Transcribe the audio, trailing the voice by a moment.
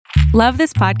Love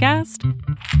this podcast?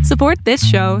 Support this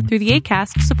show through the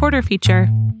Acast supporter feature.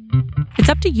 It's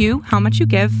up to you how much you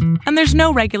give, and there's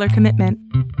no regular commitment.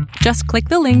 Just click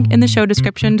the link in the show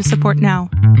description to support now.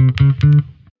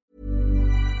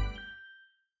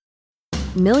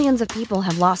 Millions of people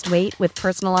have lost weight with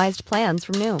personalized plans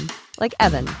from Noom. Like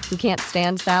Evan, who can't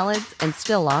stand salads and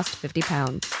still lost 50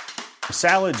 pounds.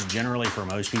 Salads generally for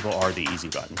most people are the easy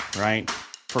button, right?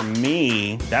 For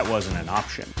me, that wasn't an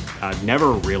option. I never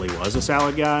really was a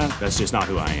salad guy. That's just not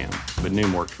who I am. But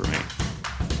Noom worked for me.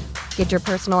 Get your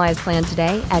personalized plan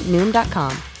today at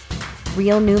Noom.com.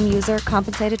 Real Noom user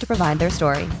compensated to provide their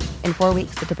story. In 4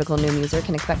 weeks, the typical Noom user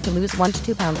can expect to lose 1 to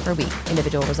 2 pounds per week.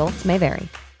 Individual results may vary.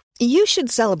 You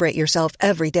should celebrate yourself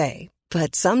every day.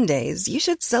 But some days you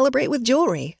should celebrate with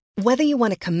jewelry. Whether you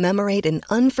want to commemorate an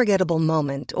unforgettable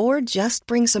moment or just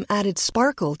bring some added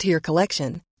sparkle to your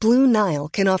collection, Blue Nile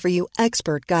can offer you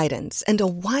expert guidance and a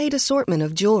wide assortment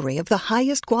of jewelry of the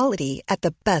highest quality at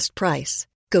the best price.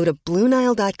 Go to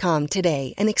BlueNile.com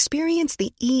today and experience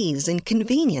the ease and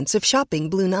convenience of shopping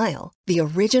Blue Nile, the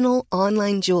original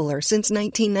online jeweler since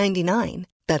 1999.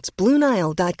 That's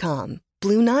BlueNile.com.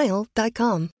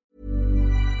 BlueNile.com.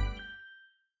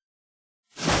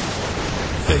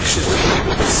 Fiction,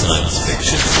 science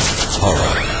fiction,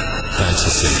 horror,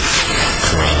 fantasy,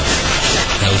 crime,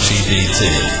 LGBT,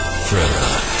 thriller.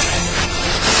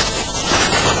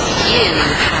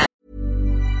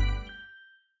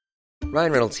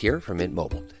 Ryan Reynolds here from Mint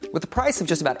Mobile. With the price of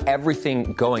just about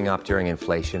everything going up during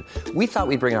inflation, we thought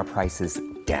we'd bring our prices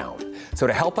down. So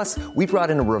to help us, we brought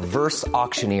in a reverse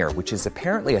auctioneer, which is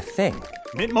apparently a thing.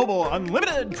 Mint Mobile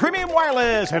Unlimited Premium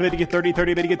Wireless. How to get 30,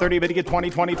 30, how to get 30, how to get 20,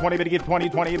 20, 20, how to get 20,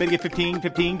 20, how to get 15,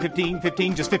 15, 15,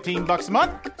 15, just $15 a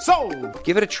month? Sold!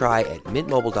 Give it a try at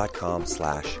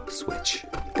mintmobile.com/switch.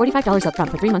 $45 up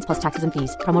front for 3 months plus taxes and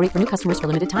fees. Promo rate for new customers for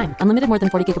limited time. Unlimited more than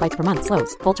 40 gigabytes per month.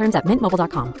 Slows full terms at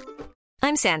mintmobile.com.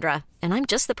 I'm Sandra, and I'm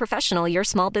just the professional your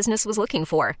small business was looking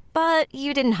for. But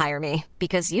you didn't hire me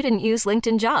because you didn't use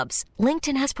LinkedIn Jobs.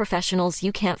 LinkedIn has professionals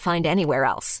you can't find anywhere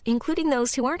else, including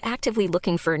those who aren't actively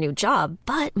looking for a new job,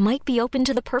 but might be open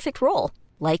to the perfect role,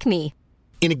 like me.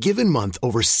 In a given month,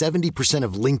 over 70%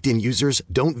 of LinkedIn users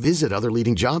don't visit other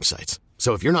leading job sites.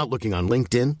 So if you're not looking on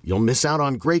LinkedIn, you'll miss out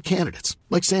on great candidates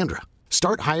like Sandra.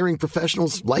 Start hiring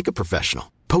professionals like a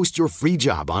professional. Post your free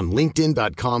job on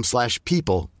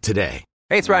linkedin.com/people today.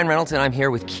 Hey, it's Ryan Reynolds, and I'm here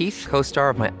with Keith, co-star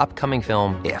of my upcoming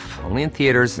film, If, only in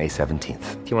theaters May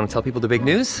 17th. Do you want to tell people the big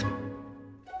news?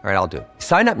 All right, I'll do it.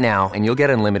 Sign up now and you'll get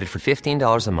unlimited for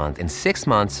 $15 a month and 6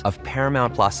 months of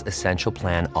Paramount Plus Essential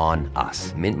Plan on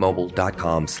us.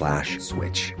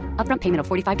 MintMobile.com/switch. Upfront payment of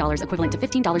 $45 equivalent to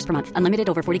 $15 per month. Unlimited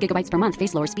over 40 gigabytes per month.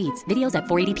 Face lower speeds. Videos at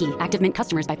 480p. Active Mint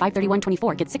customers by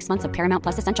 531.24 get 6 months of Paramount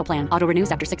Plus Essential Plan. Auto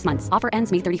renews after 6 months. Offer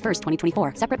ends May 31st,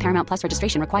 2024. Separate Paramount Plus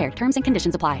registration required. Terms and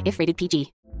conditions apply if rated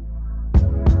PG.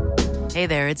 Hey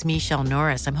there, it's Michelle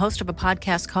Norris. I'm host of a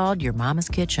podcast called Your Mama's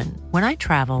Kitchen. When I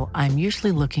travel, I'm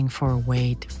usually looking for a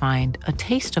way to find a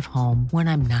taste of home when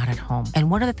I'm not at home.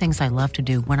 And one of the things I love to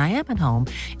do when I am at home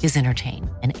is entertain.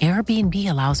 And Airbnb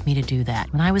allows me to do that.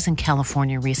 When I was in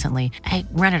California recently, I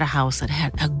rented a house that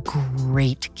had a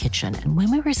great kitchen. And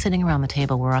when we were sitting around the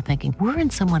table, we were all thinking, we're in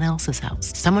someone else's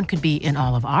house. Someone could be in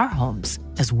all of our homes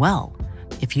as well.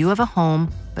 If you have a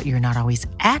home, but you're not always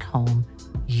at home,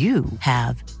 you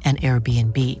have an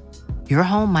Airbnb. Your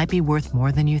home might be worth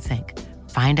more than you think.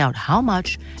 Find out how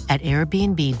much at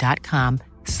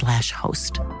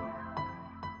airbnb.com/host.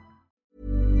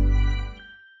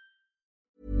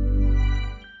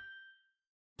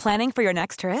 Planning for your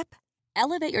next trip?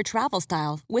 Elevate your travel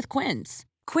style with Quince.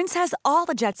 Quince has all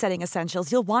the jet-setting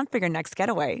essentials you'll want for your next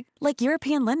getaway, like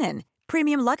European linen,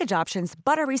 premium luggage options,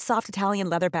 buttery soft Italian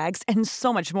leather bags, and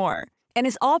so much more. And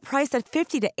is all priced at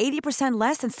 50 to 80%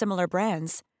 less than similar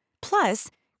brands. Plus,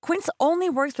 Quince only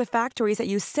works with factories that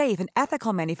use safe and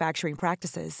ethical manufacturing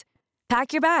practices.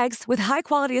 Pack your bags with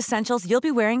high-quality essentials you'll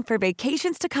be wearing for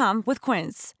vacations to come with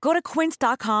Quince. Go to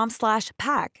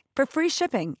quince.com/pack for free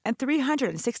shipping and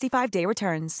 365-day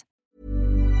returns.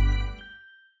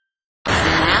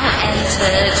 Now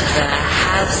entered the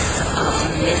House of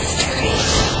Mystery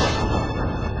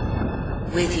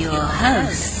with your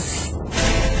hosts,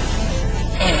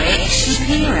 Eric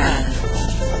Shapiro,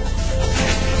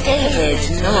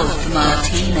 David North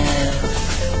Martino,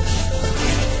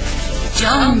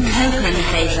 John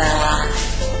Copenhaver,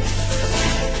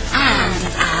 and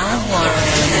Al Warren.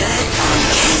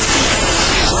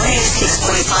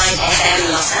 106.5 FM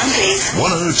Los Angeles,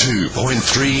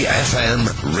 102.3 FM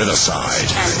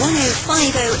Riverside, and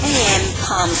 105.0 AM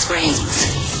Palm Springs.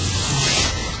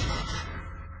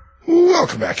 Welcome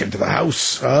Welcome back into the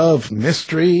House of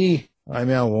Mystery.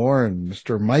 I'm Al Warren,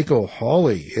 Mr. Michael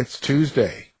Hawley. It's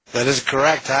Tuesday. That is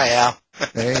correct. Hi, Al.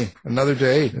 Hey, another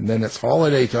day, and then it's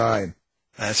holiday time.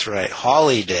 That's right.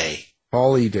 Holiday.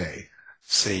 Holiday.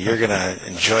 See, you're going to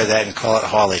enjoy that and call it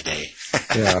Holiday.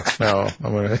 Yeah, no,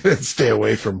 I'm going to stay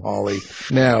away from Holly.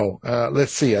 Now,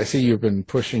 let's see. I see you've been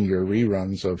pushing your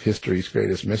reruns of History's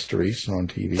Greatest Mysteries on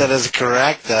TV. That is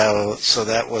correct. So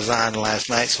that was on last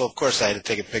night. So, of course, I had to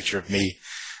take a picture of me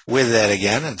with that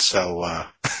again. And so, yeah.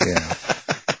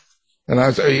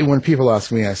 And when people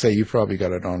ask me, I say, you probably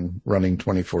got it on running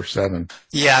 24/7.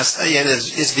 Yes, it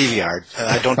is. It's DVR.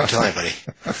 I don't tell anybody.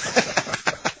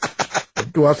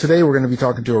 Well, today we're going to be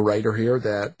talking to a writer here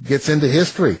that gets into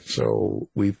history. So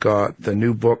we've got the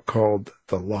new book called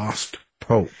The Lost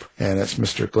Pope, and it's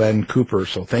Mr. Glenn Cooper.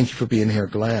 So thank you for being here,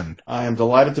 Glenn. I am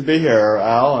delighted to be here,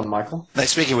 Al and Michael.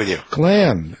 Nice speaking with you.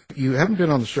 Glenn, you haven't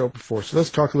been on the show before, so let's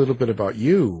talk a little bit about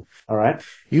you. All right.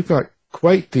 You've got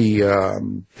quite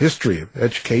the history of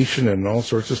education and all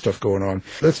sorts of stuff going on.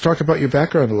 Let's talk about your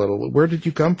background a little. Where did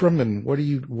you come from, and what do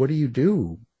you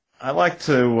do? I like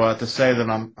to say that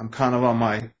I'm kind of on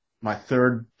my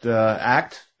third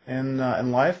act in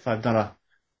life. I've done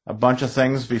a bunch of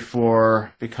things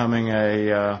before becoming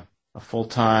a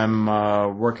full-time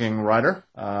working writer.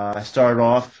 I started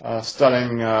off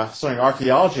studying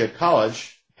archaeology at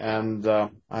college, and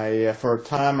for a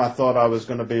time I thought I was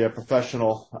going to be a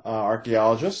professional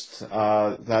archaeologist.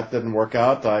 That didn't work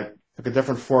out. I took a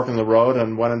different fork in the road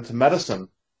and went into medicine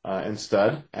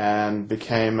instead, and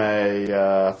became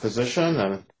a physician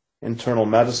and internal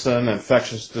medicine,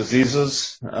 infectious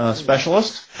diseases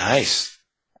specialist. Nice.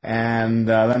 And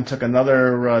then took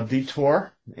another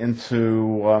detour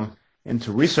into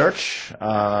research,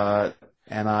 and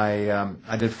I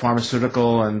did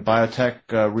pharmaceutical and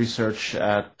biotech research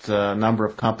at a number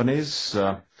of companies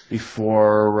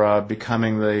before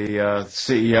becoming the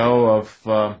CEO of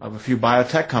a few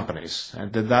biotech companies,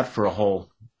 and did that for a whole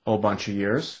bunch of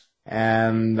years,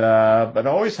 and but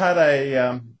always had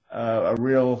a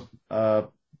real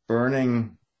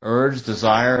burning urge,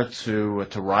 desire to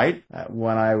write.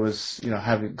 When I was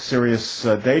having serious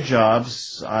day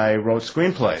jobs, I wrote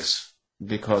screenplays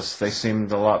because they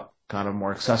seemed a lot kind of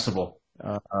more accessible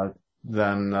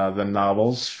than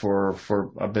novels for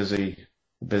a busy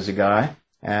guy,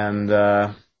 and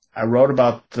I wrote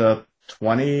about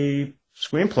 20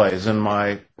 screenplays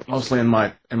mostly in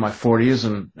my 40s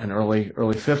and early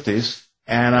 50s,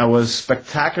 and I was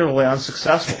spectacularly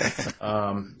unsuccessful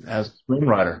as a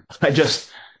screenwriter.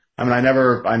 I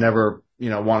never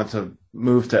wanted to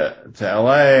move to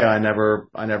LA. I never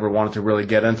wanted to really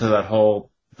get into that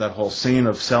whole scene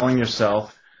of selling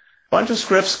yourself. A bunch of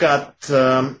scripts got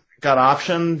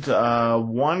optioned.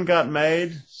 One got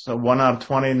made, so 1 out of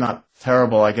 20, not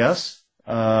terrible, I guess.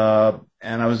 And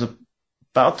I was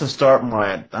about to start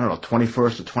my,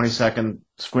 21st or 22nd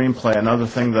screenplay, another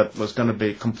thing that was going to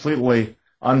be completely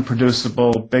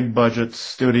unproducible, big budget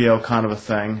studio kind of a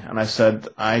thing. And I said,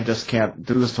 I just can't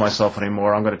do this to myself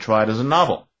anymore. I'm going to try it as a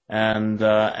novel. And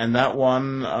that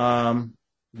one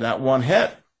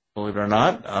hit, believe it or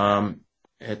not.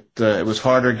 It was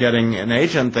harder getting an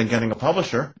agent than getting a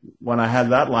publisher when I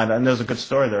had that lined up. And there's a good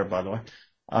story there, by the way.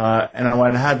 And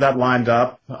when I had that lined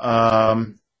up,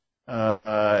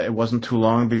 it wasn't too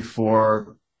long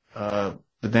before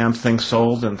the damn thing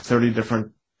sold in 30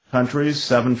 different countries,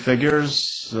 7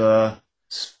 figures.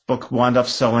 This book wound up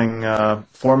selling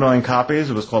 4 million copies.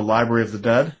 It was called Library of the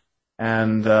Dead.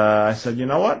 And I said, you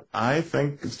know what? I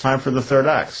think it's time for the third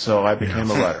act. So I became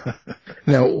a writer.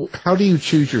 Now, how do you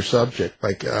choose your subject?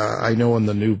 Like, I know in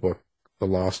the new book, The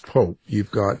Lost Pope,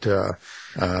 you've got a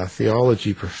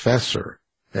theology professor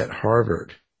at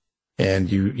Harvard, and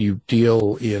you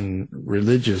deal in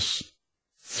religious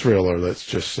thriller, let's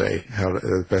just say,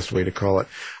 the best way to call it.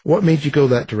 What made you go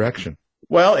that direction?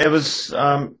 Well, it was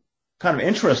kind of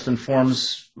interest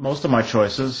informs most of my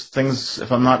choices. Things,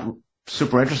 if I'm not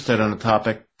super interested in a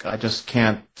topic, I just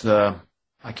can't do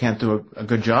a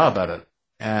good job at it.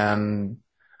 And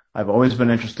I've always been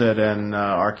interested in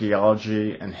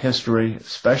archaeology and history,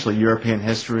 especially European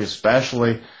history,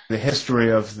 especially the history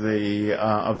of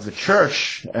the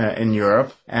church in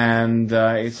Europe. And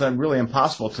it's really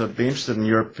impossible to be interested in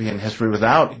European history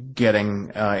without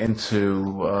getting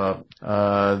into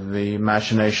the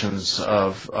machinations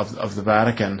of the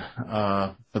Vatican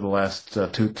for the last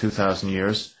 2,000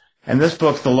 years. And this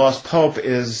book, The Lost Pope,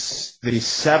 is the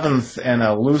 7th in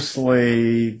a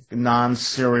loosely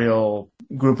non-serial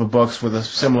group of books with the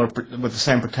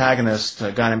same protagonist,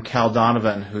 a guy named Cal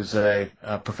Donovan, who's a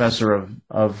professor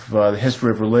of the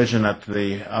history of religion at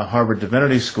the Harvard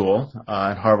Divinity School.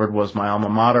 And Harvard was my alma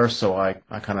mater, so I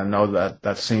kind of know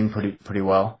that scene pretty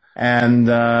well.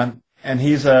 And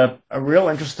he's a real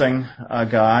interesting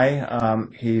guy.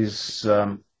 He's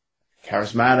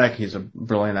charismatic. He's a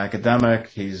brilliant academic.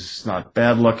 He's not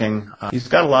bad looking. He's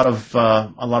got a lot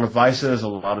of vices, a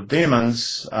lot of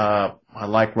demons. I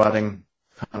like writing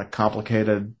kind of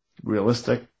complicated,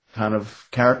 realistic kind of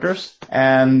characters.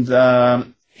 And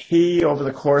he, over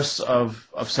the course of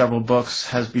several books,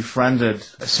 has befriended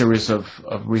a series of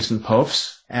recent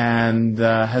popes and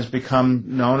has become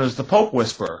known as the Pope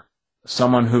Whisperer,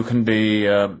 someone who can be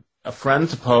a friend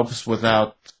to popes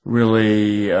without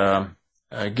really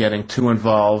getting too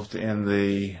involved in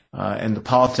the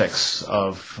politics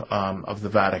of the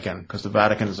Vatican, because the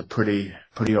Vatican is a pretty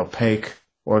opaque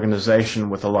organization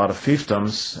with a lot of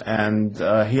fiefdoms, and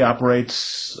he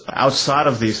operates outside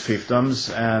of these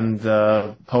fiefdoms, and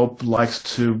Pope likes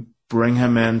to bring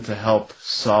him in to help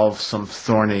solve some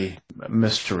thorny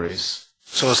mysteries.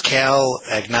 So is Cal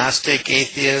agnostic,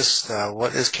 atheist?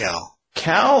 What is Cal?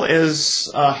 Cal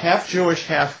is half Jewish,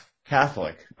 half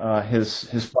Catholic.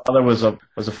 His father was a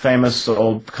famous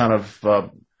old kind of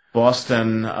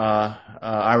Boston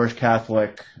Irish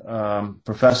Catholic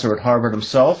professor at Harvard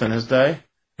himself in his day.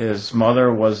 His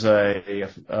mother was a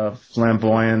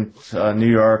flamboyant New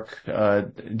York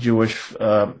Jewish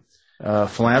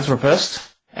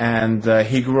philanthropist, and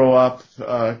he grew up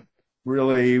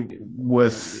really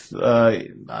with I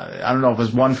don't know if it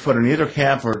was one foot in either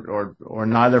camp or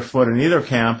neither foot in either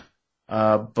camp,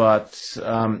 but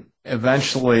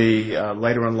eventually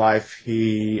later in life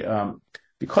he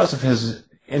because of his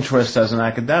interest as an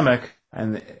academic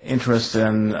and interest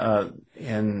in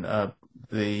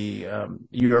the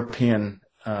European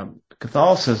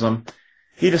Catholicism,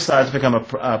 he decided to become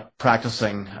a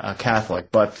practicing Catholic,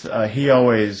 but he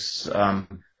always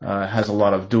has a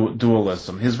lot of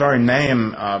dualism. His very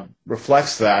name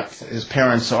reflects that. His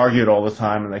parents argued all the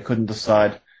time, and they couldn't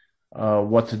decide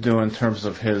what to do in terms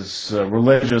of his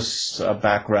religious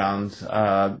background.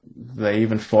 They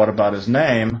even fought about his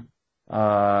name,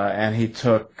 and he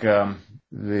took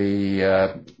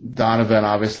the Donovan.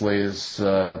 Obviously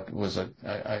was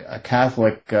a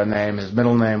Catholic name. His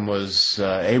middle name was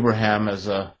Abraham, as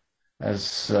a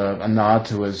nod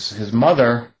to his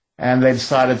mother. And they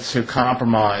decided to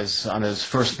compromise on his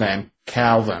first name,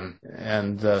 Calvin,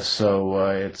 and so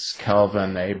it's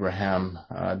Calvin Abraham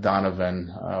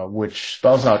Donovan, which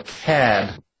spells out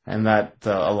cad, and that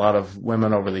a lot of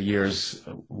women over the years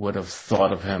would have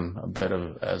thought of him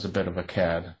as a bit of a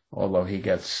cad, although he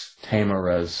gets tamer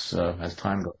as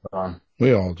time goes on.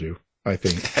 We all do, I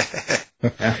think.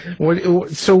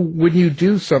 So when you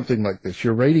do something like this,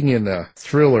 you're writing in a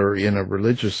thriller in a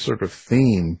religious sort of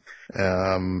theme,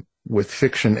 with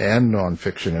fiction and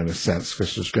nonfiction in a sense,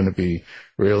 because there's going to be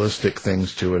realistic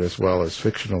things to it as well as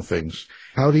fictional things.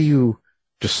 How do you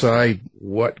decide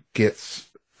what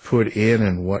gets put in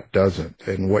and what doesn't,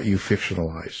 and what you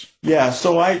fictionalize? Yeah,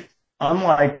 so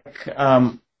unlike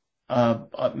some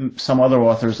other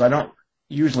authors, I don't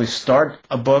usually start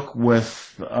a book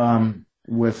with a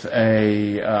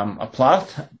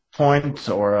plot point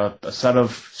or a set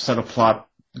of plot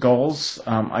goals.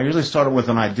 I usually start with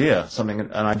an idea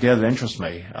that interests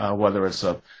me, whether it's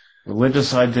a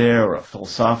religious idea or a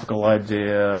philosophical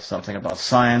idea, something about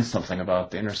science, something about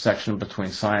the intersection between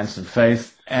science and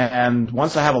faith. And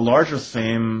once I have a larger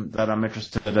theme that I'm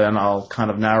interested in, I'll kind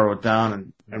of narrow it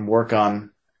down and work on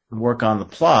the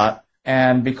plot.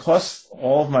 And because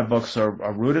all of my books are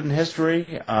rooted in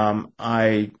history,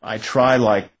 I try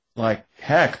like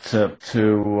heck to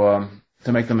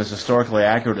make them as historically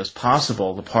accurate as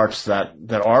possible, the parts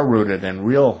that are rooted in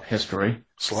real history.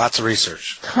 So lots of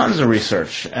research. Tons of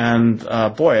research. And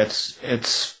boy, it's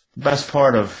the best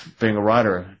part of being a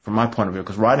writer from my point of view,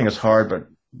 because writing is hard,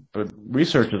 but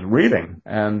research is reading.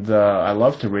 And I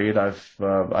love to read.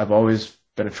 I've always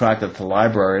been attracted to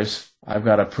libraries. I've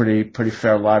got a pretty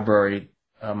fair library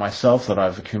myself that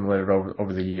I've accumulated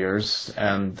over the years,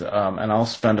 and I'll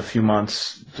spend a few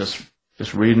months just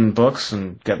reading books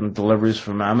and getting deliveries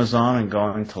from Amazon and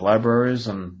going to libraries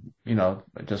and,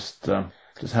 just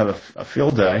have a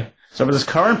field day. So for this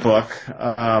current book,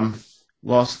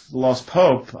 Lost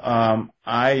Pope,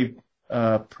 I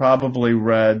probably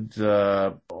read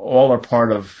all or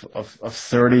part of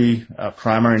 30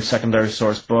 primary and secondary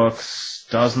source books,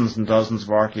 dozens and dozens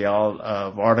of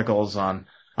articles on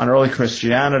early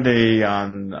Christianity,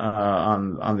 on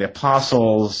the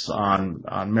apostles, on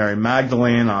Mary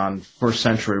Magdalene, on first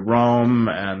century Rome,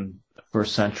 and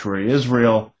first century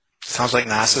Israel. Sounds like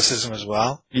Gnosticism as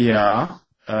well. Yeah.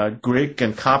 Greek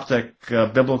and Coptic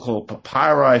biblical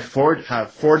papyri,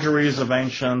 forgeries of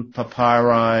ancient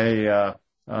papyri,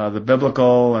 the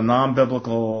biblical and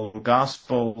non-biblical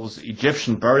gospels,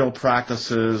 Egyptian burial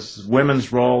practices,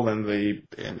 women's role in the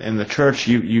church,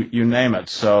 you name it.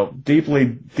 So deep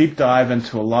dive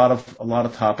into a lot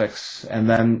of topics, and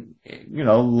then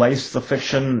lace the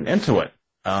fiction into it,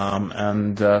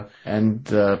 and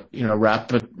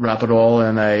wrap it all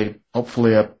in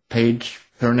hopefully a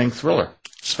page-turning thriller.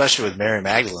 Especially with Mary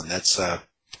Magdalene, that's kind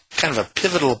of a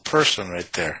pivotal person right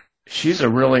there. She's a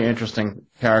really interesting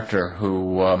character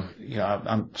who,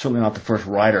 I'm certainly not the first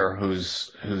writer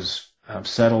who's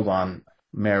settled on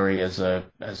Mary as a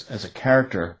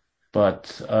character,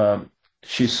 but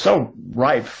she's so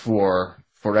ripe for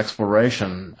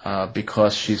exploration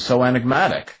because she's so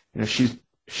enigmatic. She's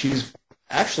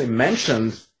actually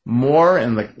mentioned more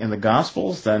in the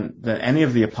Gospels than any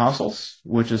of the apostles,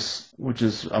 which is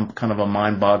kind of a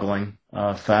mind-boggling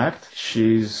fact.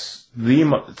 She's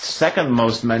the second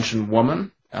most mentioned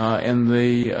woman in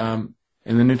the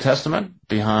New Testament,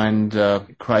 behind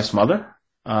Christ's mother,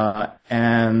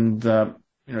 and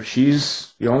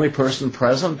she's the only person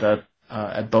present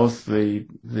at both the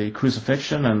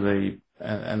crucifixion and the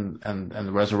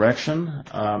resurrection.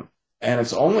 And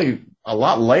it's only a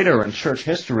lot later in church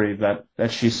history that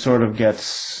she sort of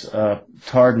gets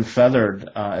tarred and feathered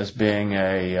as being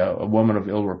a woman of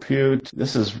ill repute.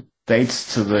 This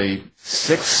dates to the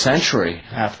 6th century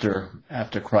after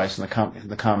Christ in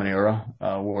the Common Era,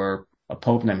 where a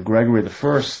pope named Gregory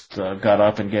I got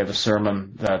up and gave a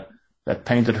sermon that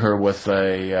painted her with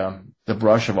the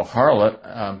brush of a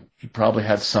harlot. He probably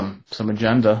had some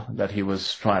agenda that he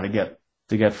was trying to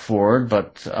get forward,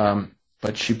 but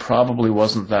she probably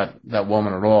wasn't that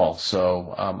woman at all.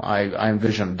 So I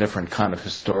envision a different kind of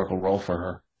historical role for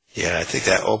her. Yeah, I think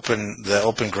the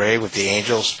open grave with the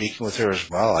angel speaking with her as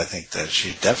well. I think that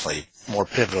she's definitely more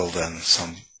pivotal than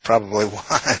some probably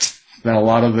want. Then a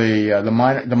lot of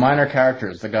the minor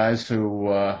characters, the guys who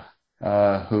are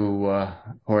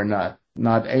not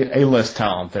A-list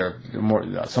talent. They're more.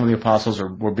 Some of the apostles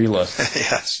were B-list.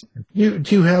 Yes. Do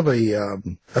you have a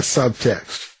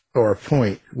subtext or a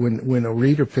point when a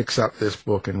reader picks up this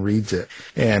book and reads it,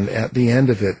 and at the end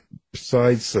of it,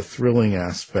 besides the thrilling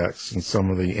aspects and some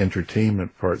of the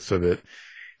entertainment parts of it,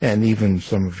 and even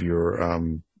some of your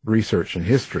research and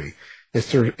history,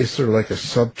 is there like a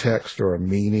subtext or a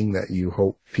meaning that you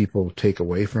hope people take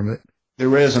away from it?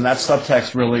 There is, and that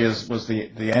subtext really was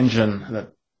the engine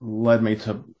that led me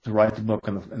to write the book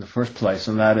in the first place,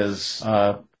 and that is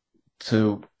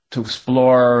to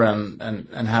explore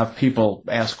and have people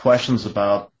ask questions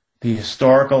about the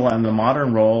historical and the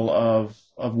modern role of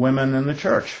women in the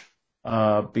church,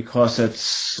 because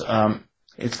it's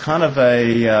kind of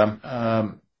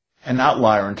an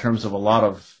outlier in terms of a lot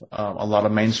of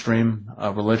mainstream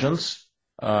religions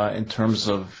in terms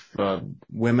of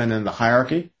women in the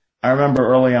hierarchy. I remember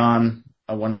early on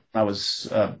when I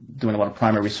was doing a lot of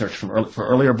primary research for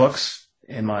earlier books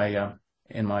in my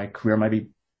career,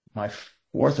 maybe my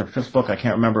fourth or fifth book, I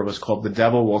can't remember. It was called The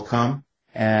Devil Will Come,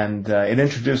 and it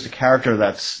introduced a character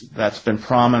that's been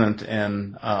prominent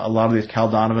in a lot of these Cal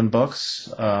Donovan books,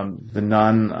 the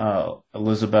nun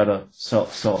Elisabetta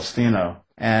Celestino,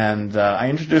 and I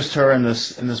introduced her in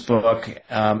this book,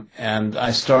 and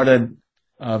I started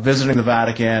visiting the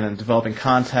Vatican and developing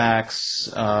contacts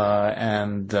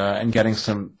and getting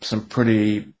some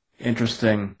pretty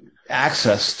interesting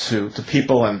access to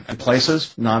people and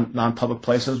places, non-public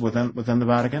places within the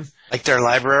Vatican. Like their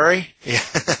library? Yeah,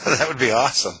 that would be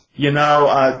awesome.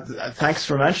 Thanks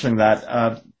for mentioning that.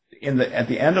 At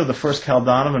the end of the first Cal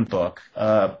Donovan book,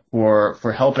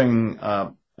 for helping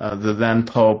the then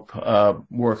Pope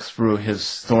work through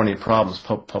his thorny problems,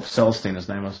 Pope Celestine, his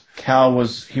name was.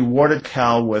 He awarded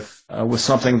Cal with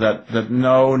something that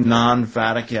no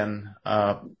non-Vatican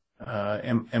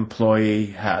employee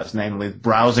has, namely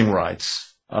browsing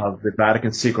rights of the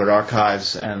Vatican Secret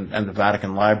Archives and the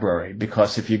Vatican Library.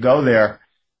 Because if you go there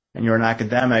and you're an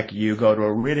academic, you go to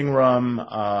a reading room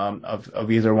of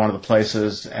either one of the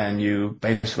places, and you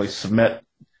basically submit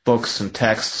books and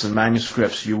texts and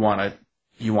manuscripts you want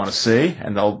to see,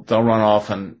 and they'll run off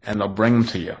and they'll bring them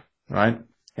to you, right,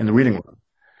 in the reading room.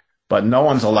 But no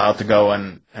one's allowed to go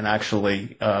and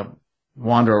actually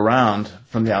wander around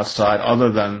from the outside,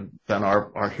 other than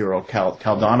our hero Cal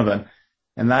Donovan,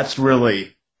 and that's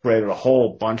really created a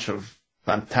whole bunch of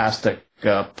fantastic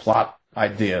plot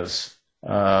ideas.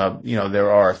 There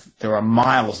are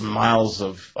miles and miles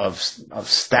of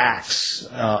stacks,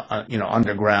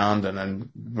 underground and in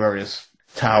various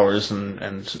towers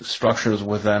and structures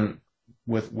within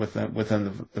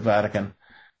the Vatican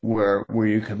where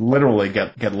you could literally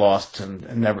get lost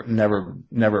and never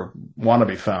want to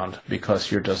be found because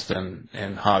you're just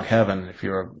in hog heaven if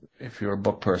you're a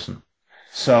book person.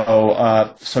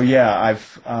 So yeah,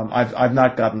 I've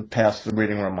not gotten past the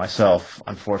reading room myself,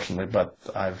 unfortunately, but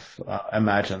I've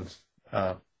imagined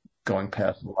going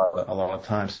past a lot of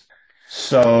times.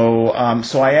 So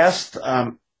I asked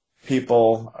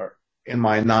people in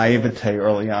my naivete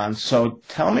early on. So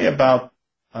tell me about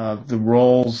the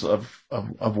roles of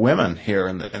women here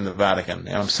in the Vatican.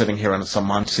 I'm sitting here in some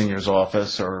Monsignor's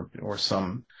office or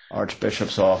some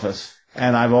Archbishop's office,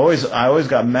 and I always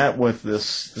got met with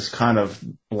this kind of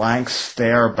blank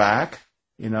stare back.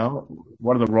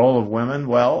 What are the role of women?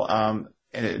 Well,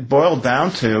 it boiled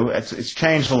down to it's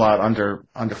changed a lot under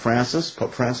Pope Francis,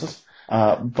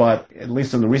 but at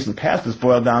least in the recent past, it's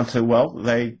boiled down to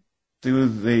they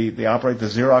operate the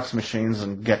Xerox machines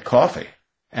and get coffee.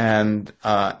 And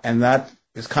that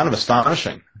is kind of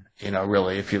astonishing,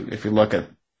 really, if you look at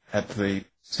the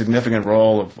significant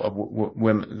role of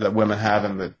women that women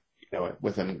have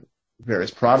within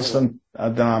various Protestant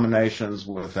denominations,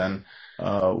 within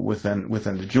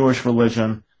the Jewish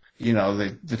religion.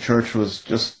 The church was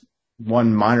just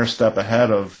one minor step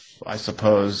ahead of, I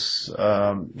suppose,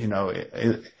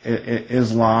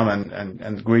 Islam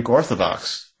and Greek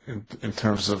Orthodox in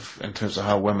terms of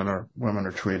how women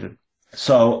are treated.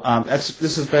 So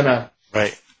this has been a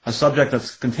subject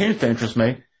that's continued to interest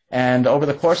me, and over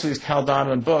the course of these Cal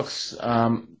Donovan books,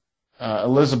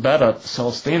 Elisabetta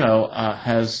Celestino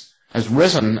has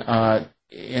risen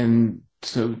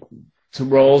into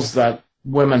roles that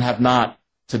women have not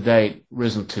to date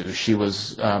risen to. She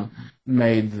was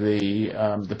made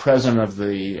the president of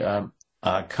the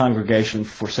Congregation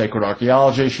for Sacred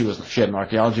Archaeology. She had an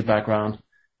archaeology background,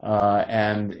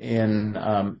 and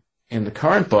in the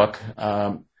current book,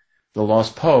 The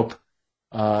Lost Pope,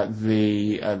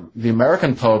 the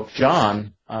American Pope,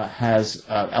 John, has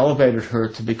elevated her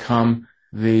to become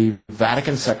the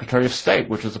Vatican Secretary of State,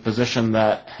 which is a position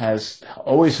that has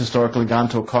always historically gone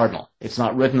to a cardinal. It's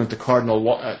not written into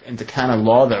canon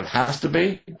law that it has to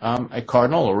be a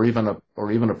cardinal or even a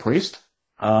priest.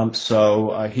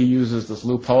 So he uses this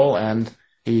loophole, and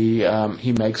he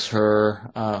makes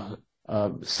her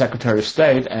Secretary of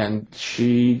State, and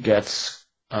she gets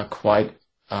quite.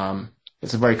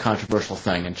 It's a very controversial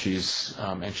thing, and she's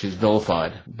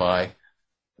vilified by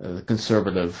the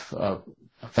conservative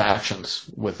factions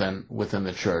within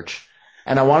the church.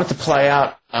 And I wanted to play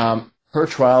out her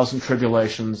trials and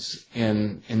tribulations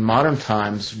in modern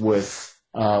times with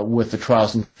the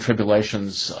trials and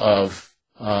tribulations of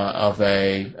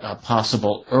a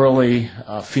possible early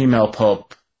female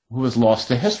pope who was lost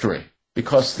to history.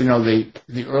 Because, the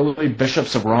early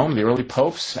bishops of Rome, the early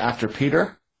popes after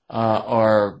Peter,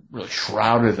 are really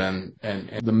shrouded in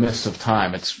the mists of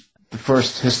time. It's the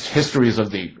first histories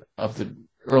of the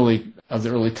early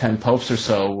 10 popes or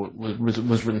so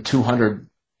was written 200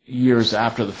 years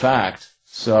after the fact.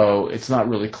 So it's not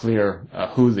really clear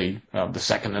who the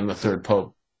second and the third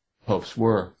popes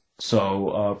were.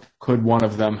 So could one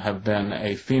of them have been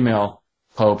a female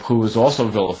pope who was also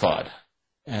vilified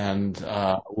and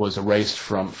was erased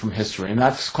from history? And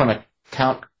that's kind of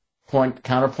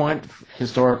counterpoint,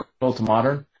 historical to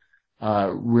modern,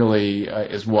 really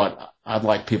is what I'd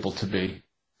like people to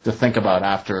think about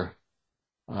after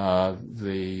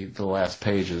the last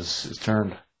page is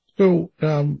turned. So,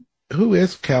 who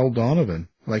is Cal Donovan?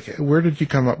 Like, where did you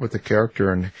come up with the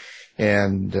character,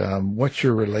 and what's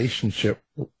your relationship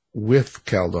with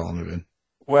Cal Donovan?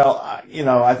 Well, I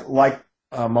like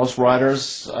most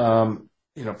writers.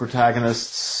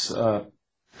 Protagonists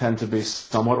tend to be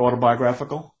somewhat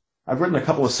autobiographical. I've written a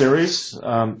couple of series,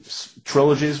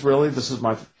 trilogies, really. This is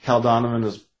Cal Donovan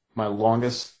is my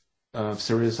longest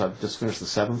series. I've just finished the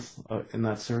 7th in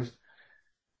that series.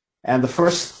 And the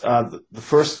first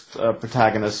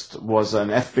protagonist was an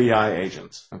FBI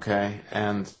agent, okay?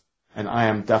 And I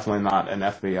am definitely not an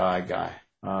FBI guy.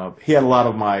 He had a lot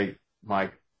of my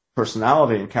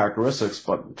personality and characteristics,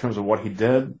 but in terms of what he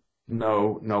did,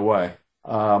 no way.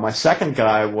 My second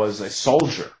guy was a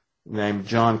soldier named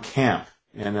John Camp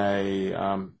in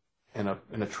a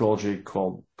trilogy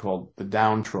called the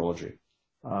Down Trilogy,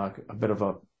 a bit of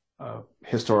a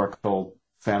historical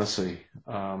fantasy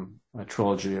a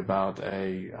trilogy about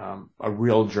a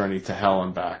real journey to hell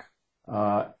and back.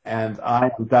 And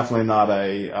I am definitely not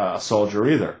a soldier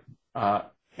either.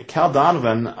 Cal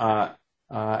Donovan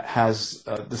has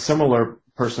the similar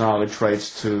personality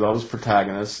traits to those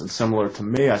protagonists, and similar to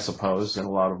me, I suppose, in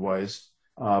a lot of ways.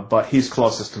 But he's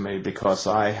closest to me because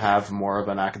I have more of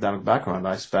an academic background.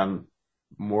 I spend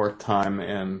more time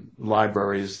in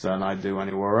libraries than I do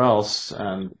anywhere else,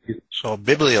 and so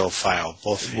bibliophile,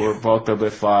 both of you. We're both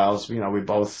bibliophiles. You know, we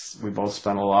both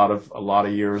spent a lot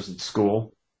of years in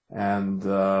school, and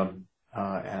so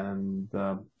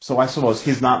I suppose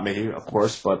he's not me, of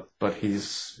course, but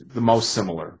he's the most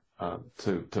similar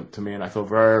to me, and I feel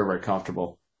very, very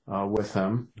comfortable with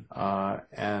him.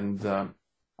 And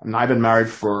I've been married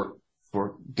for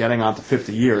getting on to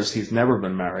 50 years. He's never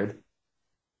been married.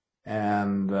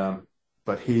 And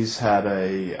but he's had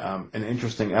an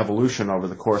interesting evolution over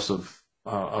the course of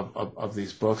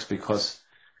these books because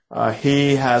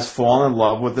he has fallen in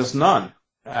love with this nun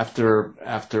after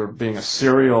being a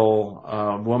serial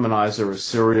womanizer, a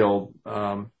serial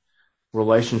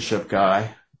relationship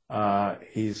guy.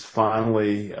 He's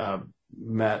finally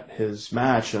met his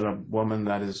match in a woman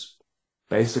that is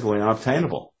basically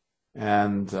unobtainable,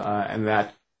 and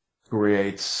that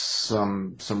creates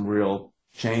some real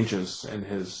changes in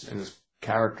his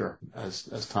character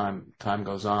as time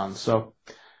goes on. So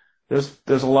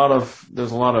there's a lot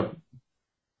of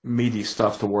meaty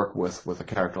stuff to work with a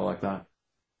character like that.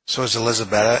 So is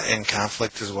Elisabetta in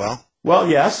conflict as well? Well,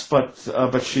 yes, but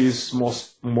she's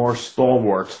more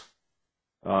stalwart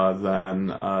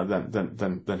than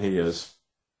he is.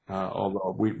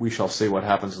 Although we shall see what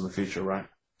happens in the future, right?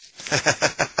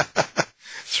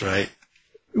 That's right.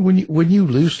 When you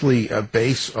loosely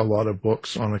base a lot of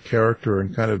books on a character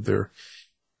and kind of the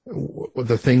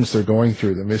things they're going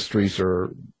through, the mysteries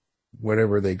or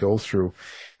whatever they go through,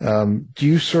 do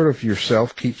you sort of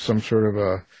yourself keep some sort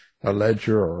of a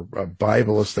ledger or a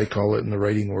Bible, as they call it in the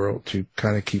writing world, to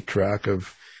kind of keep track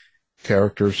of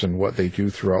characters and what they do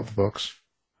throughout the books?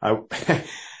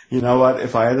 You know what?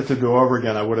 If I had it to go over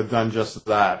again, I would have done just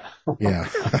that. Yeah.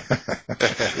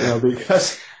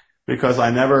 Because I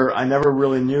never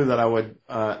really knew that I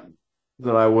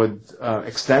would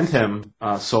extend him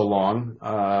so long,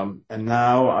 and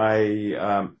now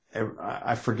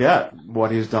I forget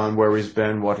what he's done, where he's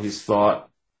been, what he's thought,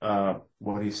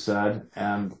 what he said,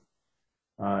 and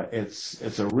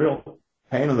it's a real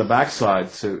pain in the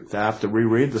backside to have to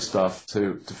reread the stuff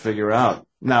to figure out.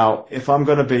 Now, if I'm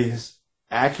going to be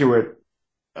accurate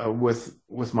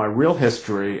with my real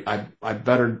history, I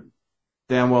better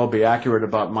damn well be accurate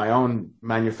about my own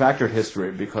manufactured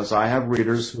history, because I have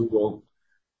readers who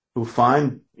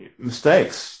find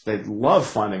mistakes. They love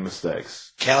finding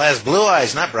mistakes. Cal has blue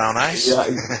eyes, not brown eyes. Yeah,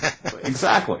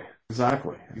 exactly. And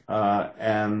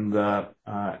I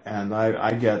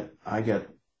get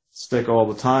stick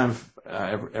all the time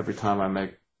every time I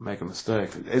make a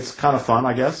mistake. It's kind of fun,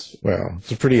 I guess. Well,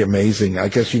 it's pretty amazing. I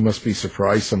guess you must be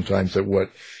surprised sometimes at what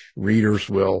readers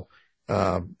will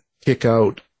kick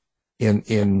out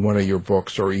in one of your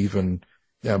books, or even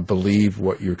believe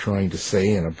what you're trying to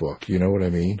say in a book. You know what I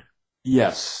mean?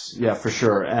 Yes. Yeah, for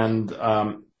sure. And,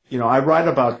 I write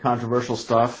about controversial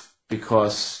stuff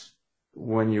because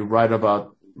when you write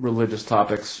about religious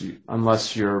topics,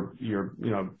 unless you're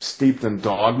steeped in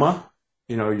dogma,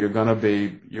 you're going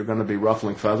to be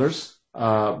ruffling feathers.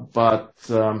 But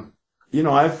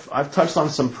I've touched on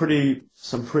some pretty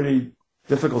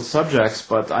difficult subjects,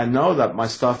 but I know that my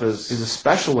stuff is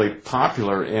especially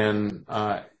popular in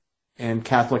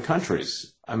Catholic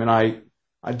countries. I mean, I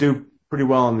do pretty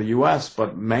well in the U.S.,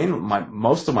 but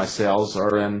most of my sales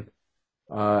are in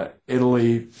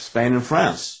Italy, Spain, and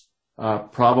France.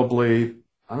 Probably,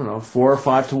 4 or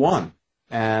 5 to 1.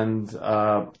 And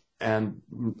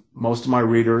most of my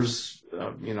readers,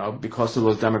 because of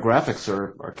those demographics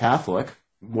are Catholic.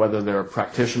 Whether they're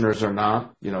practitioners or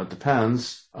not, it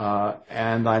depends.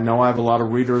 And I know I have a lot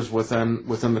of readers within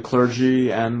the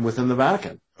clergy and within the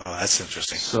Vatican. Oh, that's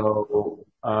interesting. So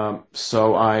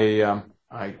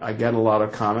I get a lot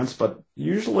of comments, but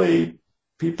usually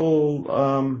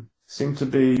people seem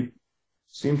to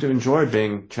enjoy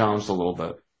being challenged a little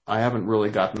bit. I haven't really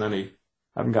gotten any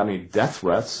death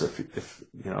threats, if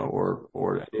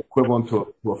or any equivalent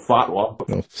to a fatwa.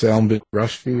 No sound bit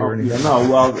rusty or anything. Yeah, no.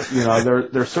 Well,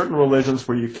 there are certain religions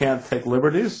where you can't take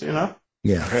liberties. Yeah.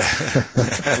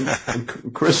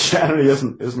 and Christianity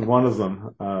isn't one of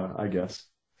them, I guess.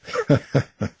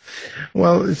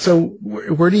 Well, so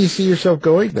where do you see yourself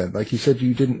going then? Like you said,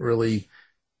 you didn't really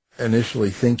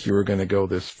initially think you were going to go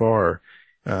this far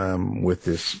with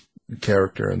this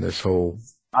character and this whole.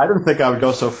 I didn't think I would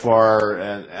go so far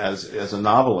as a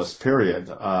novelist. Period.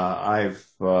 I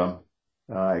got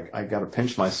to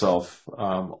pinch myself,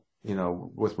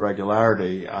 with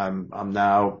regularity. I'm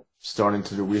now starting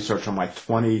to do research on my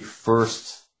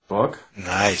 21st book.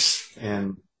 Nice.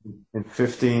 In in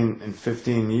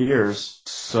 15 years.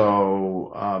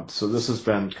 So this has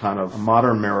been kind of a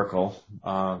modern miracle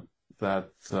that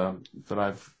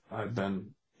I've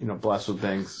been blessed with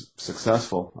being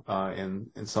successful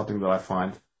in something that I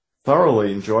find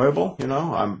thoroughly enjoyable.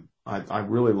 I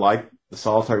really like the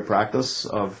solitary practice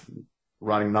of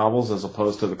writing novels as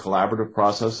opposed to the collaborative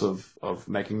process of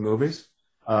making movies.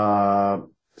 So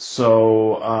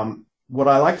what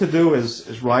I like to do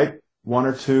is write one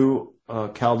or two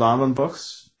Cal Donovan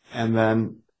books and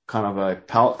then kind of a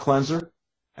palate cleanser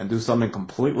and do something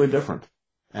completely different.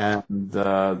 And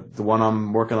the one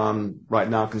I'm working on right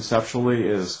now conceptually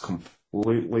is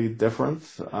completely different,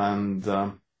 and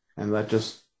that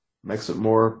just makes it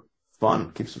more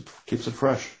fun, keeps it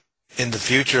fresh. In the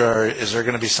future, is there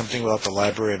going to be something about the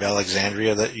Library of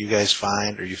Alexandria that you guys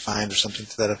find, or something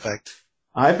to that effect?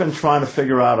 I've been trying to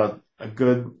figure out a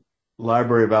good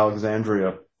Library of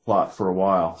Alexandria plot for a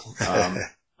while,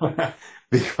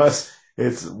 because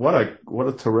it's what a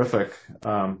terrific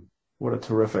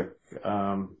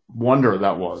wonder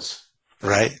that was.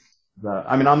 Right.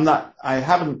 I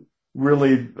haven't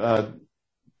really been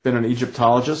an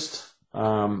Egyptologist.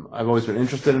 I've always been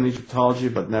interested in Egyptology,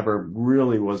 but never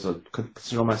really could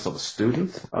consider myself a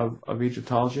student of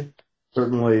Egyptology.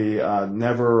 Certainly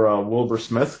never Wilbur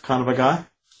Smith kind of a guy.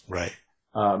 Right.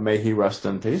 May he rest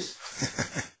in peace.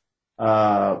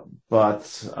 But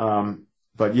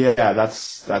yeah,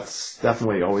 that's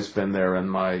definitely always been there in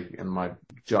my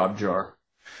job jar.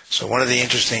 So one of the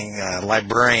interesting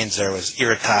librarians there was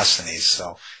Eratosthenes.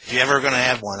 So if you're ever going to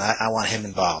have one, I want him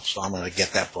involved. So I'm going to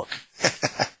get that book.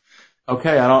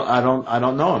 Okay, I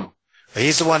don't know him.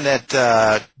 He's the one that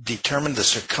determined the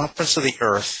circumference of the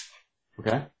Earth.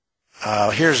 Okay.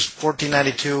 Here's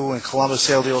 1492 when Columbus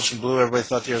sailed the ocean blue. Everybody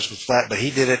thought the Earth was flat, but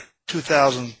he did it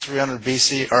 2,300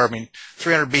 BC,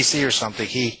 300 BC or something.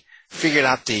 He figured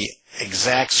out the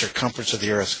exact circumference of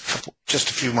the Earth, just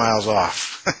a few miles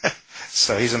off.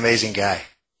 So he's an amazing guy.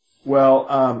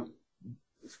 Well,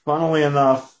 funnily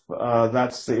enough,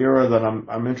 that's the era that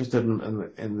I'm interested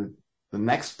in the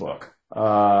next book,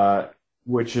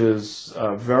 which is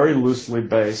very loosely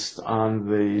based on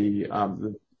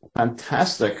the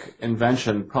fantastic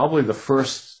invention, probably the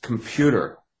first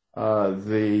computer,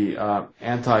 the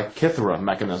Antikythera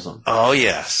mechanism. Oh,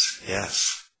 yes.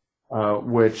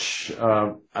 Which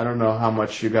I don't know how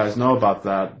much you guys know about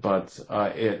that, but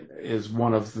it is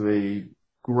one of the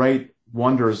great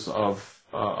wonders of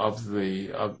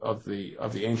the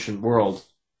ancient world.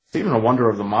 It's even a wonder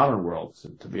of the modern world,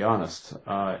 to be honest.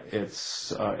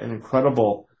 It's an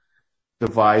incredible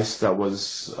device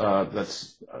that's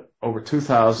over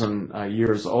 2,000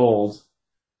 years old,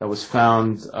 that was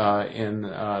found in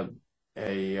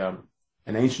an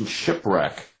ancient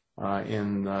shipwreck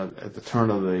at the turn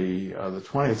of the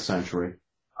 20th century.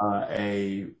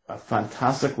 A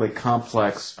fantastically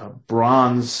complex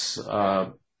bronze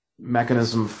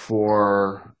mechanism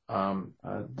for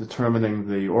determining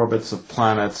the orbits of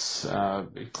planets,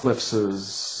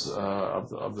 eclipses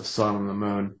of the sun and the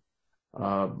moon.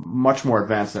 Much more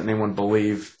advanced than anyone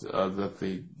believed that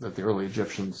the early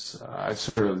Egyptians,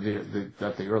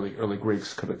 that the early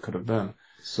Greeks could have been.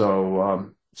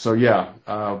 So yeah,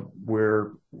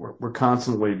 we're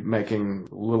constantly making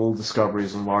little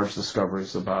discoveries and large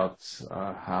discoveries about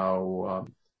how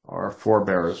our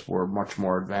forebears were much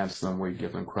more advanced than we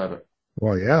give them credit.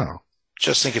 Well, yeah.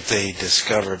 Just think if they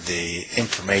discovered the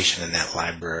information in that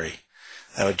library,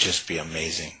 that would just be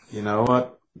amazing. You know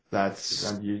what?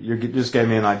 You just gave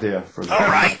me an idea for that. All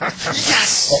right.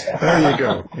 Yes. There you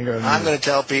go. I'm going to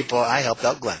tell people I helped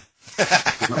out Glenn.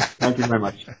 Thank you very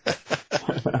much.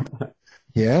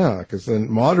 Yeah, because the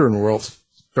modern world's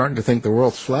starting to think the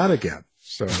world's flat again.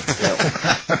 So,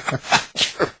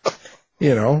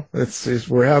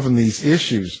 we're having these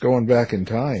issues going back in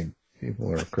time.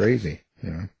 People are crazy.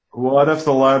 What if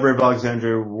the Library of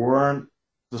Alexandria weren't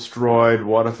destroyed?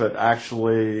 What if it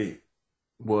actually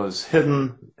was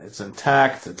hidden? It's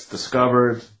intact. It's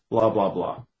discovered. Blah blah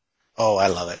blah. Oh, I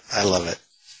love it.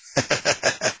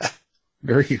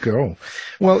 There you go.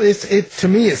 Well, to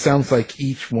me, it sounds like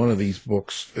each one of these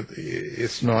books,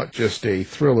 it's not just a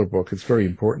thriller book. It's very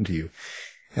important to you.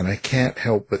 And I can't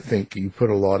help but think you put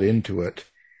a lot into it.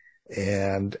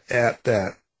 And at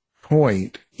that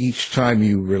point, each time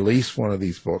you release one of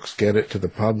these books, get it to the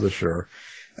publisher,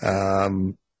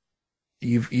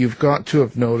 you've got to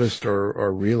have noticed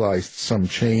or realized some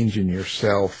change in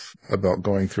yourself about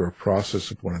going through a process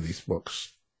of one of these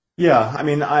books. Yeah, I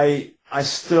mean, I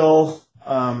still,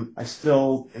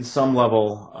 in some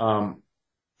level,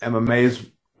 am amazed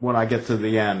when I get to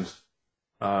the end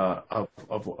of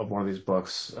one of these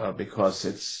books, because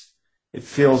it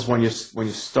feels when you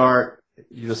start,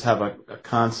 you just have a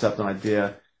concept, an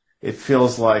idea. It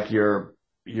feels like you're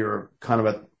kind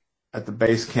of at the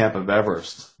base camp of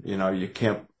Everest. You know, you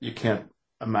can't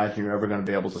imagine you're ever going to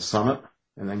be able to summit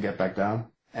and then get back down.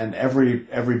 And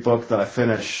every book that I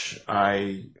finish,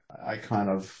 I kind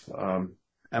of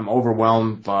am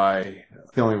overwhelmed by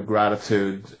a feeling of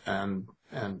gratitude and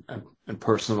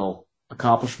personal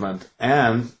accomplishment.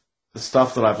 And the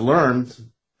stuff that I've learned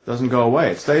doesn't go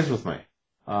away; it stays with me.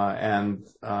 And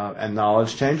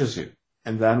knowledge changes you.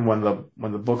 And then when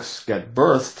the books get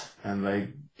birthed and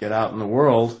they get out in the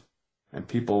world, and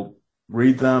people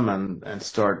read them and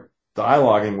start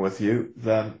dialoguing with you,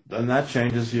 then that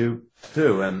changes you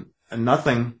too. And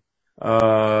nothing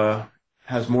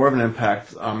has more of an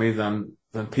impact on me than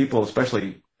people,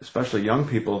 especially young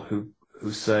people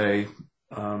who say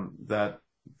that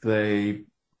they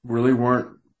really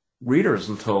weren't readers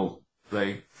until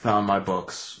they found my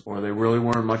books, or they really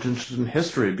weren't much interested in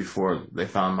history before they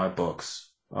found my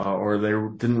books, or they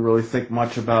didn't really think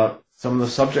much about some of the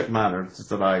subject matters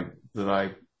that I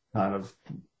kind of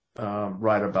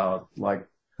write about, like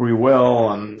free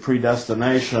will and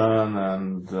predestination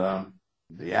and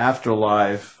the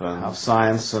afterlife, and how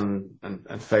science and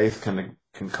faith can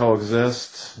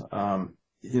coexist.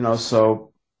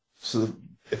 So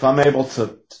if I'm able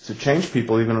to change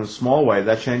people even in a small way,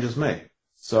 that changes me.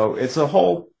 So it's a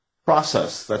whole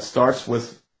process that starts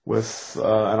with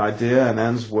an idea and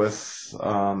ends with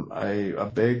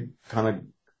a big kind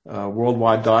of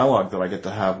worldwide dialogue that I get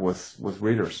to have with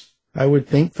readers. I would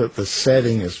think that the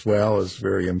setting as well is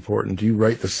very important. Do you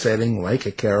write the setting like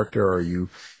a character, or are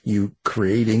you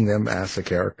creating them as a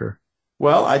character?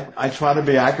 Well, I try to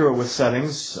be accurate with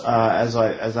settings, as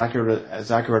accurate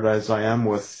as I am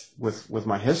with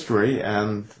my history,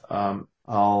 and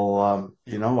I'll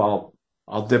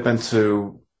dip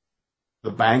into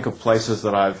the bank of places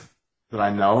that I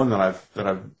know and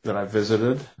that I've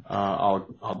visited.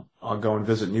 I'll go and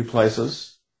visit new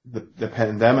places. The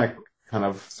pandemic kind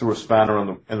of threw a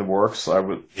spanner in the works.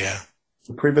 The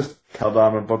previous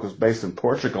Kaldama book was based in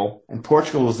Portugal, and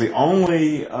Portugal was the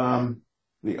only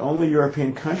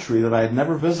European country that I had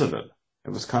never visited. It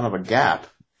was kind of a gap,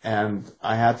 and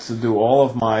I had to do all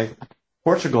of my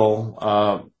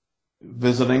Portugal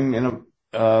visiting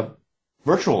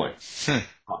virtually,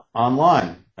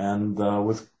 online, and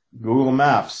with Google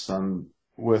Maps, and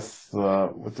with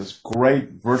this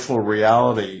great virtual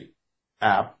reality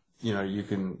app. You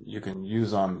can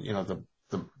use on the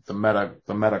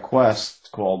Meta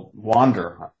Quest called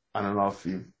Wander. I don't know if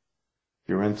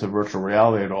you're into virtual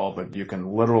reality at all, but you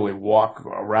can literally walk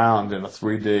around in a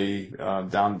 3D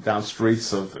down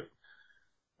streets of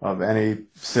any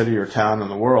city or town in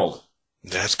the world.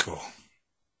 That's cool.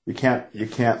 You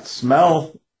can't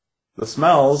smell the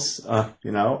smells,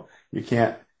 you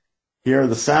can't hear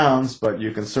the sounds, but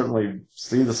you can certainly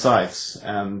see the sights,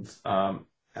 and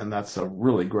that's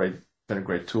been a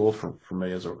great tool for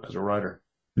me as a writer.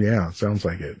 Yeah, sounds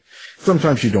like it.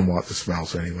 Sometimes you don't want the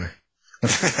smells anyway.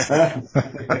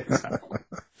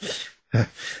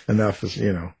 Enough is,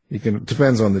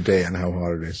 depends on the day and how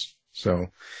hot it is. So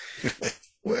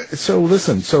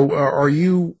listen, are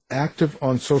you active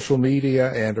on social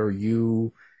media, and are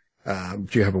you, do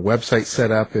you have a website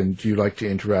set up, and do you like to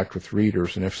interact with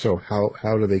readers? And if so,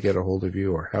 how do they get a hold of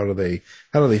you, or how do they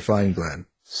find Glenn?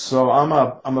 So I'm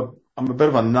a bit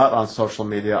of a nut on social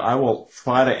media. I will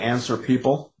try to answer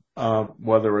people,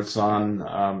 whether it's on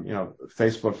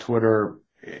Facebook, Twitter,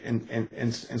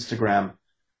 Instagram.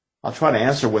 I'll try to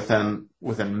answer within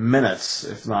minutes,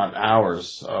 if not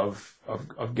hours, of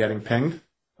getting pinged.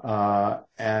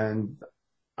 And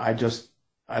I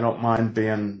don't mind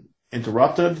being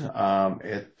interrupted.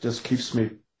 It just keeps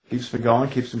me going,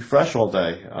 keeps me fresh all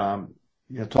day.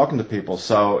 Talking to people.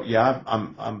 So yeah,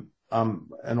 I'm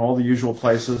in all the usual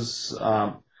places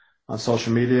on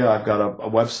social media. I've got a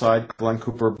website,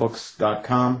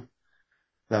 glenncooperbooks.com,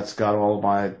 that's got all of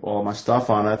my stuff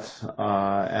on it.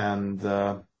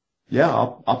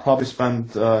 I'll probably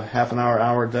spend half an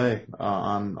hour a day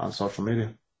on social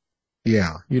media.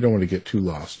 Yeah, you don't want to get too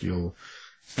lost. You'll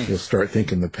start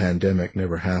thinking the pandemic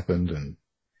never happened, and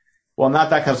well, not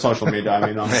that kind of social media. I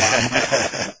mean,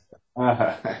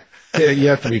 you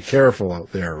have to be careful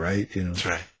out there, right? That's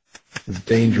right. It's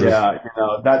dangerous. Yeah,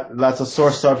 that's a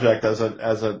sore subject as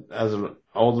an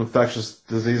old infectious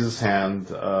diseases hand.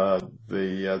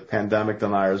 The pandemic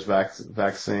deniers,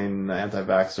 vaccine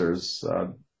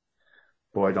anti-vaxxers.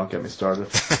 Boy, don't get me started.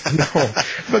 No,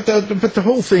 but the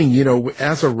whole thing,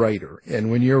 as a writer, and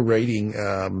when you're writing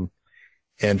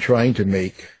and trying to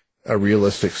make a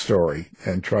realistic story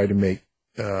and try to make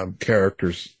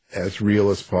characters as real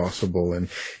as possible, and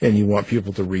you want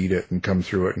people to read it and come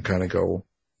through it and kind of go,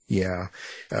 yeah,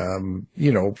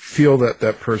 feel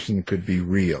that person could be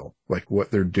real, like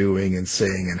what they're doing and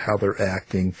saying and how they're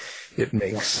acting. It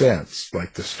makes sense,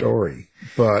 like the story.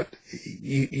 But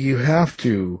you have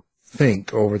to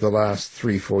think over the last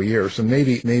 3-4 years, and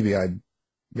maybe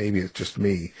it's just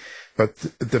me, but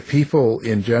the people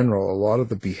in general, a lot of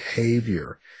the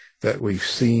behavior that we've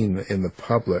seen in the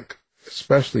public,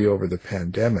 especially over the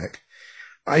pandemic,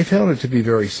 I found it to be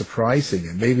very surprising,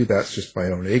 and maybe that's just my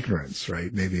own ignorance,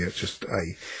 right? Maybe it's just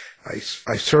I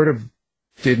sort of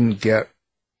didn't get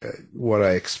what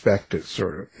I expected.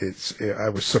 I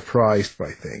was surprised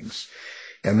by things,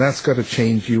 and that's got to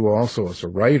change you also as a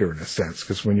writer in a sense,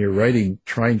 because when you're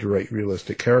trying to write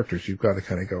realistic characters, you've got to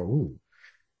kind of go, ooh,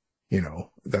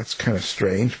 that's kind of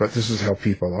strange, but this is how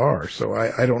people are. So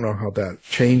I don't know how that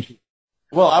changed.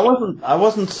 Well, I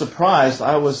wasn't surprised.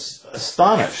 I was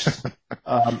astonished.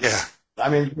 Yeah. I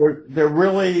mean, they're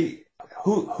really,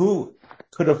 who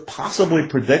could have possibly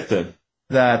predicted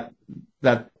that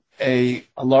a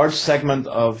large segment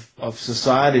of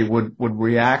society would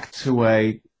react to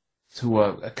a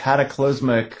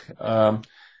cataclysmic,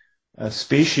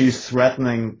 species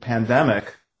threatening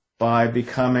pandemic by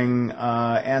becoming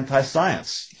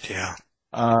anti-science. Yeah.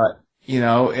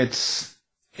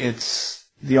 It's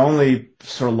the only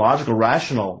sort of logical,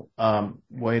 rational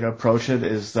way to approach it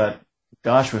is that,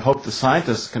 gosh, we hope the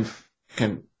scientists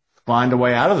can find a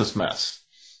way out of this mess.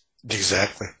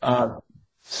 Exactly.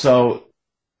 So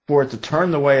for it to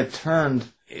turn the way it turned,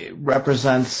 it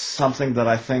represents something that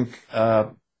I think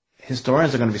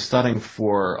historians are going to be studying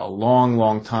for a long,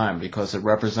 long time, because it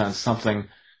represents something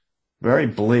very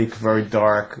bleak, very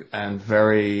dark, and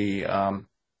very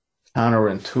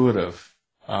counterintuitive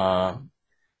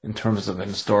in terms of a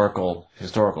historical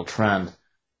trend.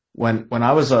 When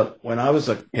I was a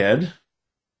kid,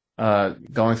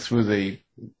 going through the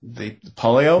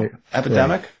polio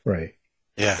epidemic, right?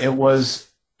 Yeah, it was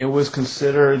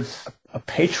considered a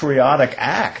patriotic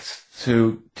act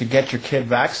to get your kid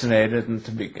vaccinated and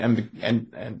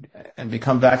and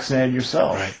become vaccinated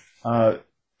yourself. Right.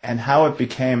 And how it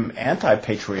became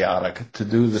anti-patriotic to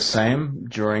do the same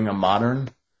during a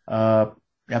modern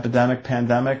epidemic,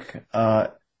 pandemic,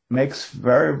 makes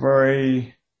very,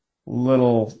 very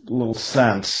little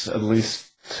sense, at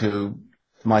least to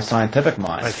my scientific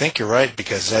mind. I think you're right,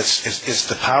 because it's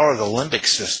the power of the limbic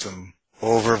system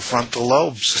over frontal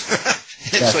lobes.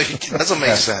 Yes. So it doesn't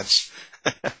make sense.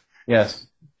 Yes,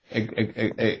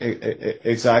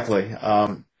 exactly.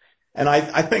 And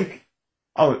I think,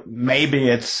 maybe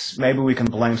we can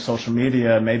blame social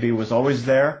media. Maybe it was always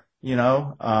there,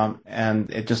 and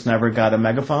it just never got a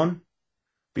megaphone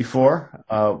before.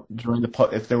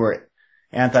 If there were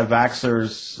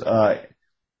anti-vaxxers,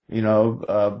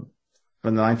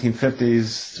 from the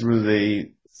 1950s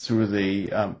through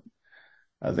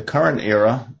the current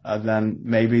era, then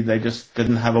maybe they just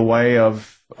didn't have a way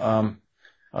of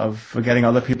getting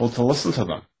other people to listen to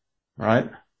them, right?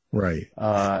 Right.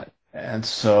 And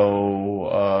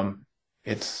so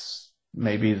it's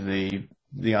maybe the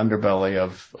underbelly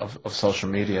of social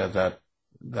media that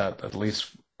at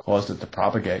least caused it to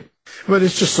propagate. But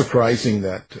it's just surprising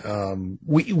that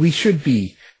we should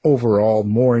be overall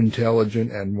more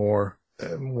intelligent and more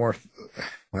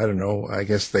I don't know, I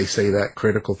guess they say that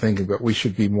critical thinking, but we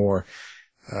should be more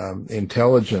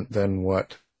intelligent than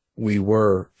what we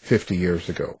were 50 years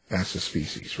ago as a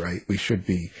species, right? We should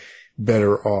be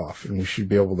better off, and we should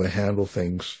be able to handle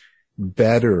things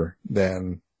better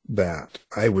than that,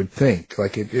 I would think.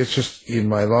 Like it's just in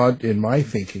my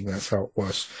thinking, that's how it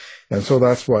was. And so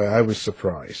that's why I was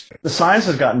surprised. The science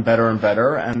has gotten better and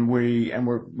better, and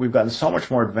we've gotten so much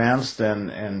more advanced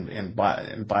in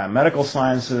biomedical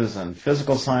sciences and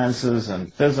physical sciences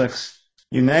and physics.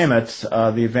 You name it.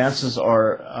 The advances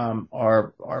are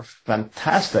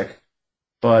fantastic,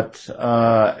 but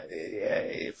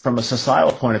from a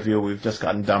societal point of view, we've just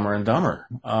gotten dumber and dumber,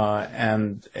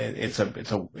 and it's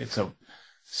a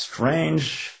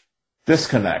strange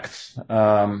disconnect.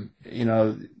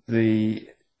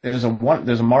 There's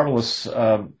a marvelous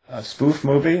spoof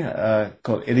movie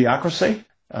called Idiocracy.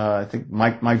 I think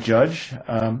Mike Judge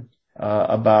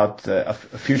about a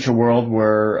future world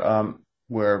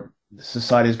where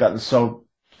society's gotten so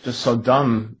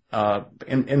dumb,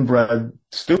 inbred,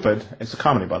 stupid. It's a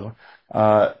comedy, by the way.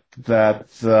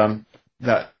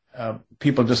 That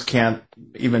people just can't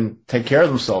even take care of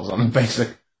themselves on a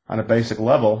basic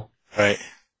level. Right.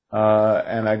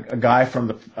 And a guy from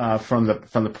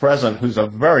the present who's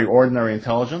of very ordinary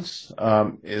intelligence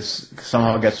is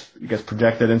somehow gets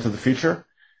projected into the future,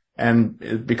 and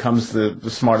it becomes the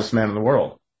smartest man in the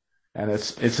world. And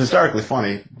it's hysterically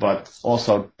funny, but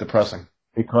also depressing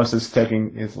because it's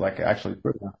like actually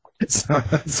true. It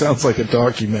sounds like a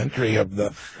documentary of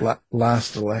the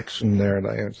last election there. And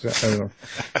I don't know.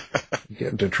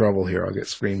 Get into trouble here. I'll get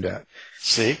screamed at.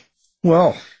 See?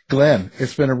 Well, Glenn,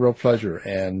 it's been a real pleasure,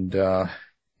 and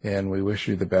we wish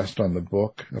you the best on the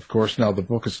book. Of course, now the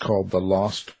book is called The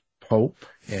Lost Pope,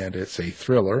 and it's a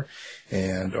thriller,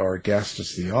 and our guest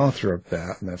is the author of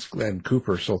that, and that's Glenn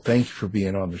Cooper. So thank you for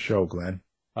being on the show, Glenn.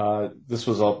 This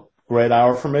was a great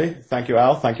hour for me. Thank you,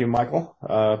 Al. Thank you, Michael.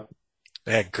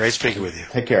 Yeah, great speaking with you.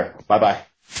 Take care. Bye-bye.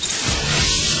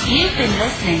 You've been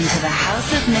listening to the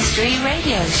House of Mystery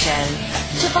radio show.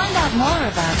 To find out more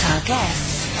about our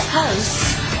guests,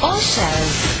 hosts, or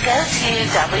shows, go to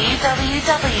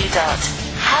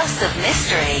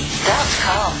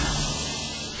www.houseofmystery.com.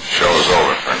 Show's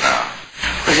over for now.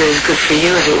 Was it as good for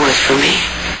you as it was for me?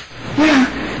 Well,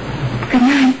 good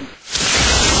night.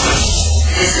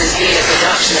 This has been a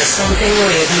production of Something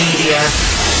Weird Media.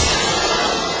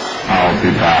 I'll be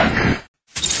back.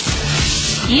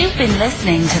 You've been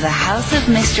listening to the House of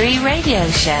Mystery radio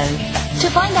show. To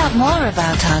find out more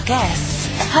about our guests,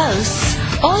 hosts,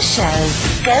 or shows,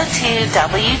 go to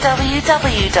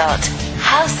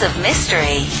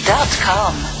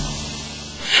www.houseofmystery.com.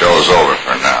 Show's over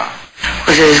for now.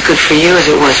 Was it as good for you as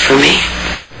it was for me?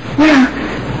 Well,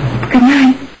 good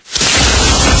night.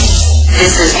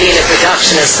 This has been a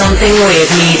production of Something Weird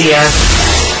Media.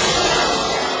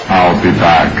 I'll be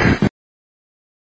back.